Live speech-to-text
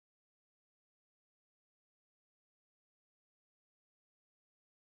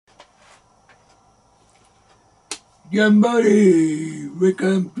Somebody,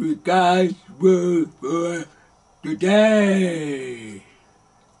 welcome to God's Word for today.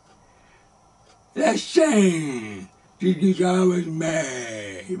 Let's sing. Jesus always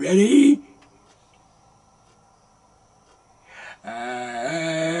made. Ready?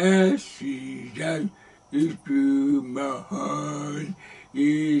 Jesus is to my heart.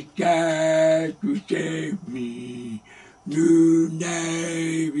 He's died to save me. New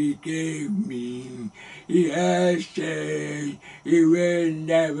life He gave me. He has said He will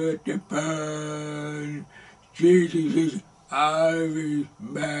never depart. Jesus is always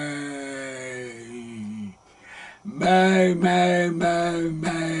mine. Mine.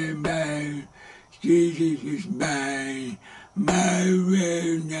 Jesus is mine. My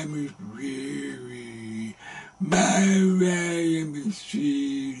realm is weary. My realm is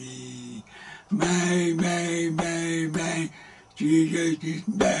sweet. My. Jesus is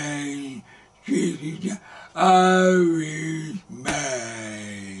mine. Jesus is always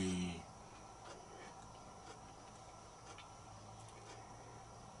mine.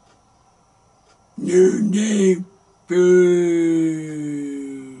 New name for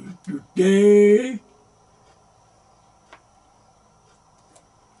today.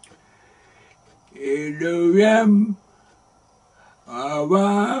 ELOHIM,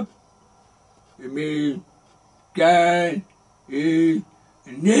 QAROB, it means God is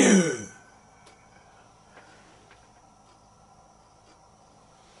near.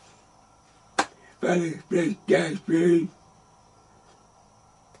 Father, bless God's spirit.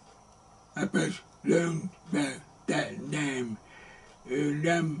 I first learned about that name,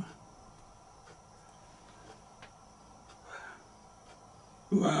 ELOHIM,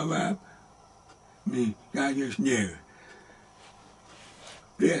 QAROB, means God is near.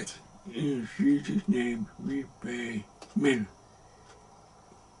 Bless in Jesus' name we pray. Amen.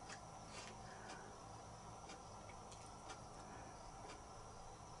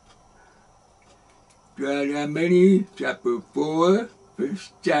 Deuteronomy chapter 4,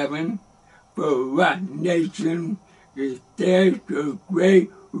 verse 7. For what nation is there so great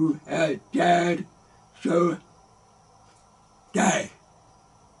who has died so die?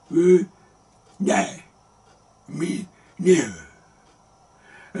 Who die? Me near.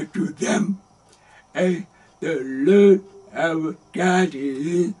 To them, as the Lord our God is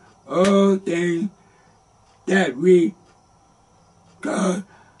in all things that we call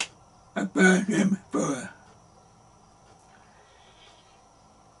upon Him for.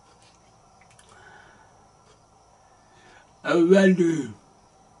 I wonder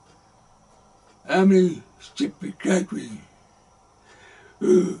how many stupid countries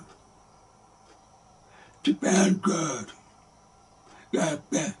who depend God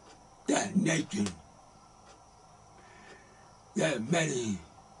bless that nation, that many,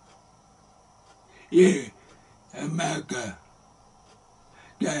 America,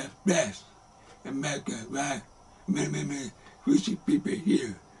 God bless America, right? Many Christian people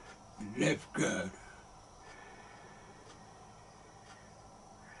here left God.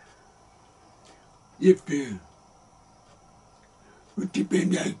 If they would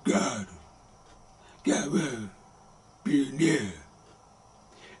depend on God, God will be near.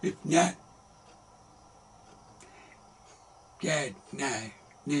 If not, God not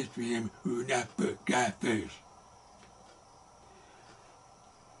needs for Him who will not put God first.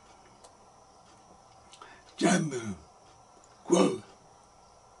 Some quote,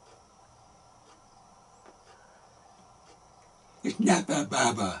 it's not the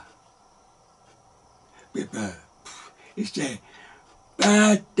Bible. But it says,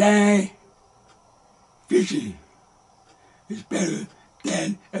 bad day fishing is better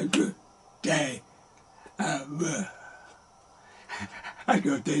than a good day of work. I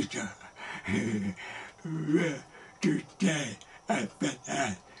don't think so. Today I bet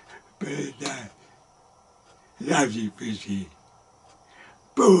I better than lousy fishing.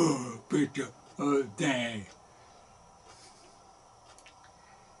 Poor picture all day.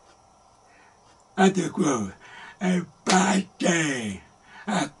 Other quote, a bad day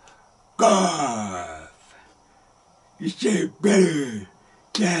of golf. It's better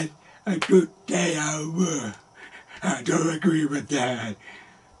than a good day of work. I don't agree with that.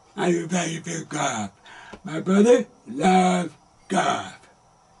 I do value for golf. My brother loves golf.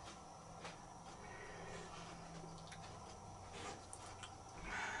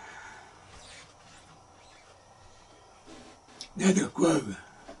 Another quote.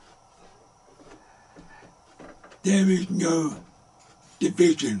 There is no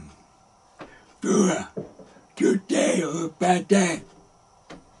division for today or bad day.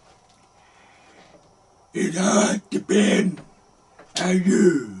 It all depends on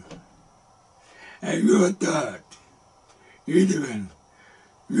you and your thought. Either one.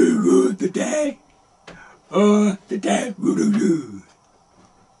 You rule the day, or the day rule you.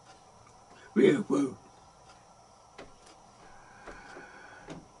 Real quote.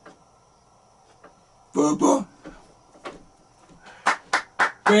 Football.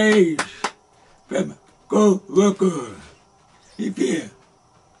 Praise from co-worker. If you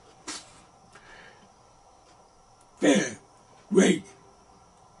fair, great.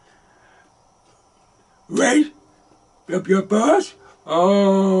 Right from your boss?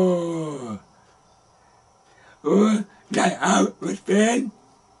 Oh. Or night out with friends?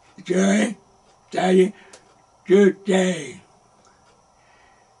 Joy, study, good day.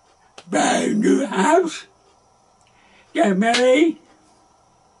 Buy a new house? Get married?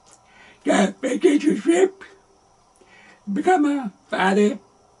 Got vacation trip? Become a father?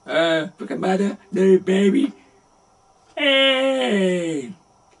 Become a mother, little baby? Hey!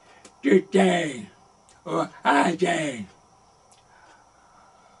 Good day. Or high day.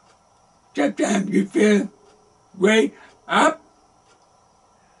 Sometimes you feel way up,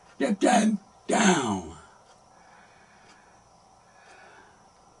 sometimes down.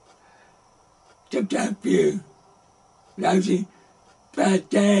 Sometimes feel lousy, bad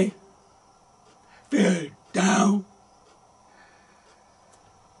day, feel down.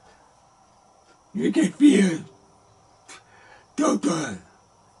 You can feel total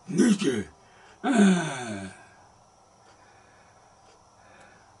loser.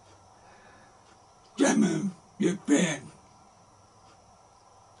 Some of your friends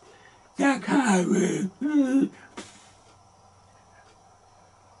got high with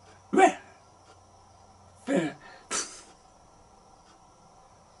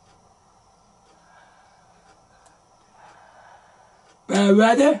bad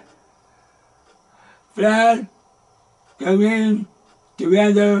weather, flood, come in,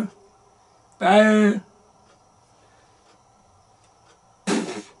 together, fire.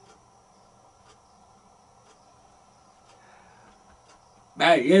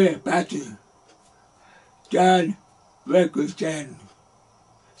 My little pastor, John Wilkerson,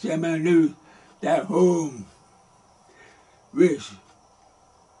 someone knew that home with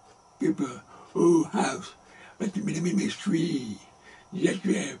people who house with the minimum tree. Just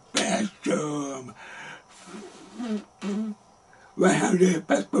a fast storm. 100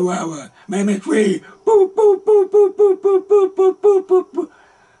 miles per hour. Minimum tree. Boop, boop, boop, boop, boop, boop, boop, boop, boop, boop, boop.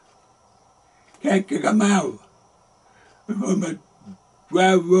 Can't kick them out. From a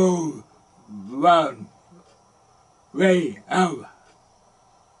 12-road run way out.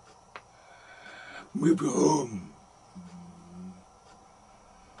 Move home.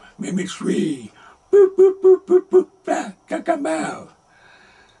 Minimum tree. Boop, boop, boop, boop, boop, boop. Can't come out.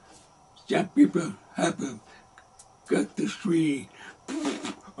 Some people have to cut the tree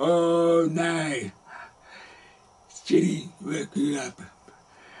all night. Sitting, waking up.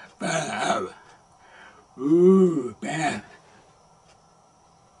 About an hour. Ooh, bad.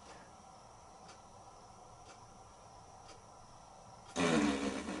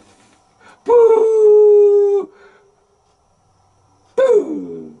 Boo!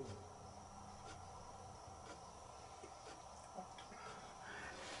 Boo!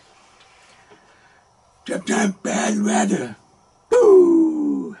 Sometimes bad weather.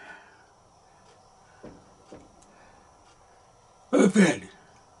 Boo! Perfect.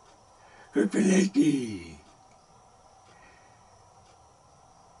 Perfect.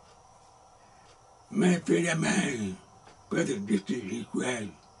 My friend of mine, brother, this is his wife.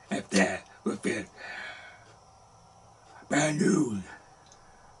 After perfect. Bad news.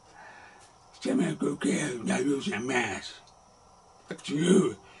 Someone go care not using a mask. Up to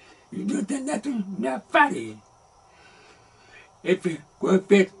you. You don't do nothing, not funny. If you go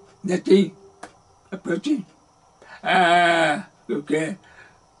fit, nothing, a person, okay,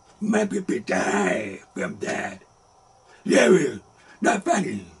 my people die from that. Yeah, not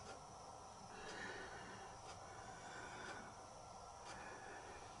funny.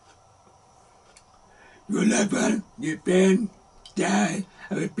 Your loved one, your friend, die,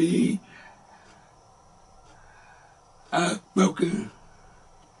 or be broken.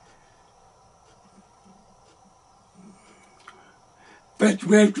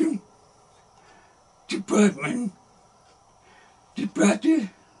 Frustration, department, departed.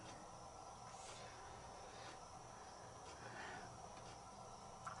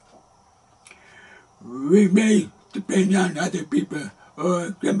 We may depend on other people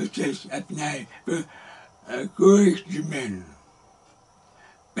or conversations at night for encouragement.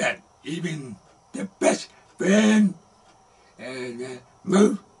 But even the best friend and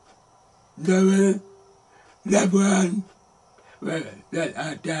most loved one that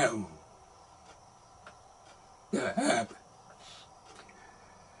are down. The help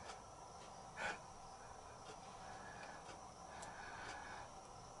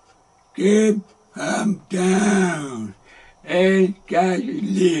keep him down and God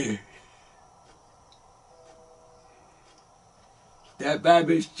live. The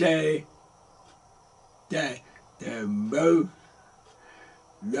Bible says that the most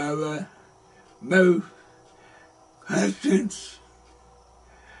constant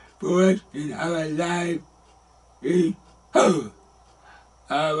for us in our life is who?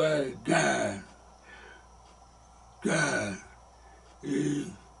 Our God. God is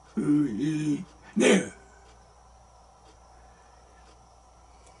who is near.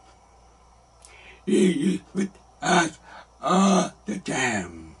 He is with us all the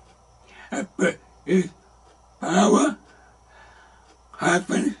time. But His power,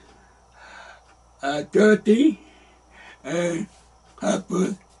 confidence, authority, and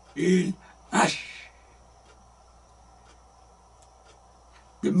purpose in us.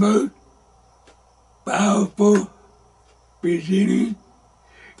 The most powerful beginning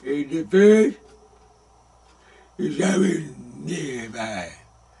in the verse is always nearby.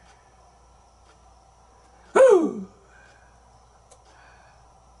 Oh!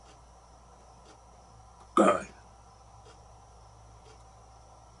 God.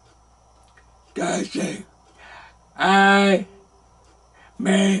 God said, I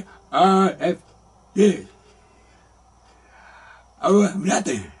made all of this. I was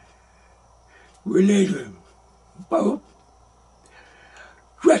nothing related. But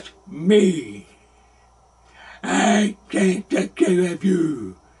trust me. I can take care of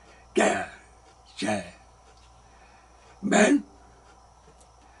you. God said. Man,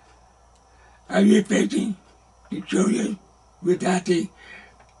 are you facing the children without the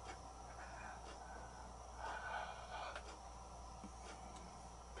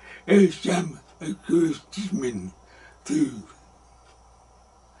some encouragement too?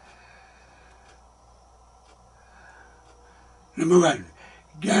 Number one,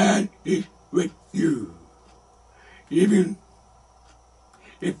 God is with you. Even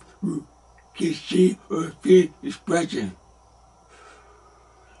if you can see or feel His presence,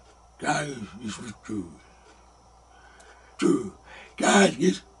 God is with you. True, God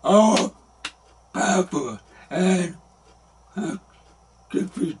is all powerful and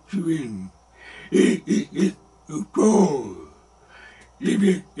controlling. He is in control,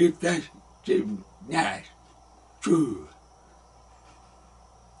 even if that's not true.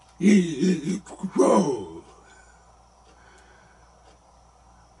 He is in control.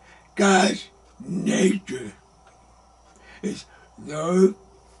 God's nature is love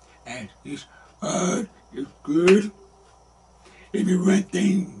and His heart is good. If you one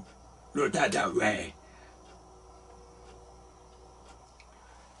thing, look at that way.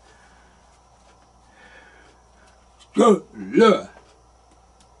 So, look,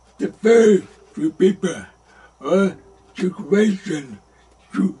 the first few people or situation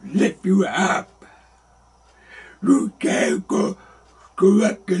to lift you up. You can't go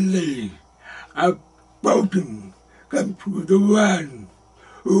correctly. A broken come to the one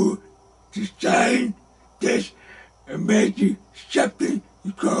who designed this amazing something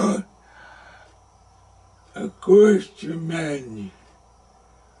called a man.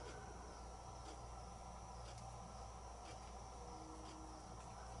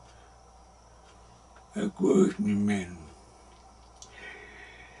 A man.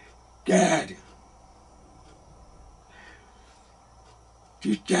 God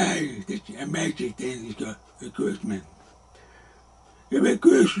designed this amazing thing called a man. It will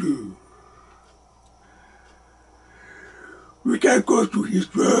curse you. We can't go to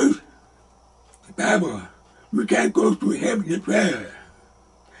His word, the Bible. We can't go to heaven in prayer.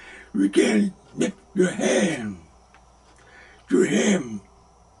 We can lift your hand to Him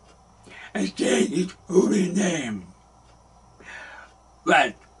and say His holy name.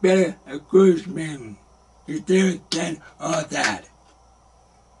 But better encouragement is there than all that.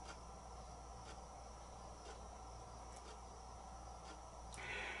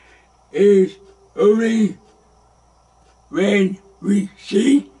 It's only when we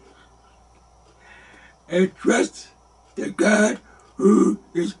see and trust the God who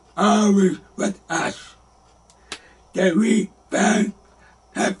is always with us that we find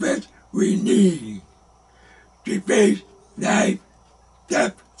happiness we need to face life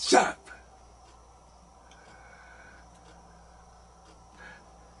tough.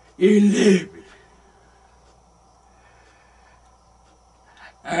 He lives.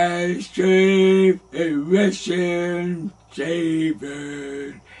 I serve a risen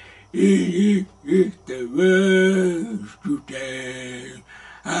Savior. He is the world today.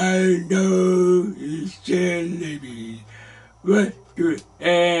 I know He's still living. Whatever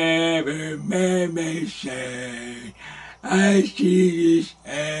man may say, I see His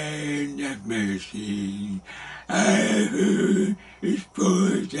hand of mercy. I heard His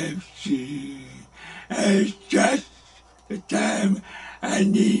voice of sin. It's just the time I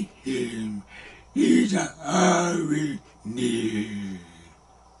need Him. He's always near.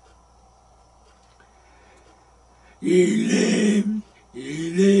 He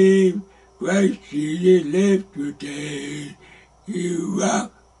lives, Christ Jesus lives today. He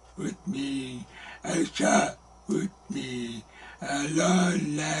walked with me, a talk with me, a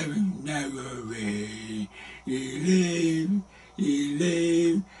long life never way. He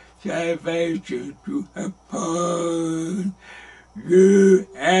lives, salvation to upon. You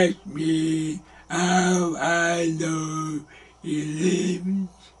ask me how I know He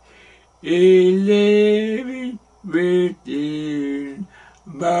lives within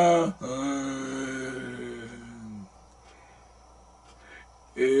my heart.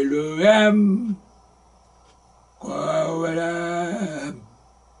 ELOHIM, QAROB,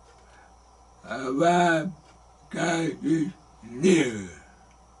 God is near.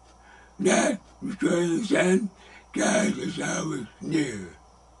 That is what I'm saying. God is always near.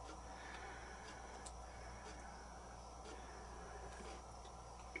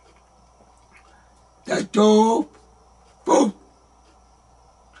 That's all, folks.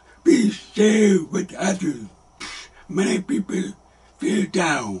 Be shared with others. Many people feel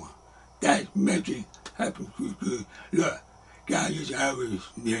down. That message happens to look. God is always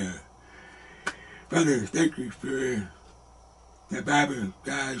near. Father, thank you for the Bible,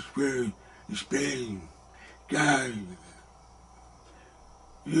 God's word, explaining God.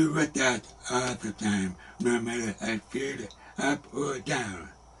 You're with us all the time, no matter I feel it up or down.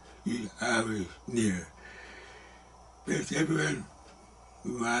 You're always near. Bless everyone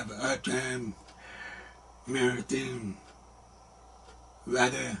who have a hard time, everything,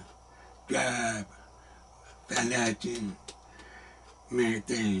 weather, job, financing,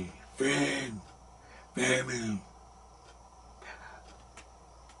 everything, friends, family,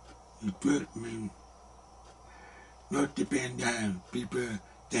 equipment, not depend on people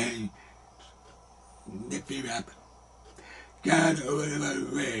saying, lift you up. God over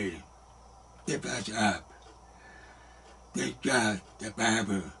the way, lift us up. Thank God, the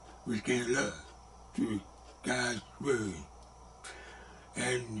Bible, we can look to God's word,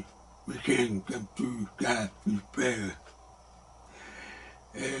 and we can come to God with prayer,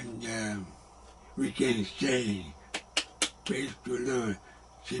 and we can say, praise the Lord,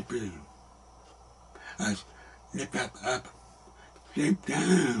 keeping us lift up, same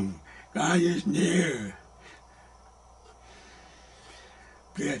time, God is near.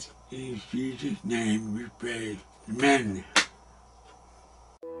 Bless in Jesus' name we pray. Amen.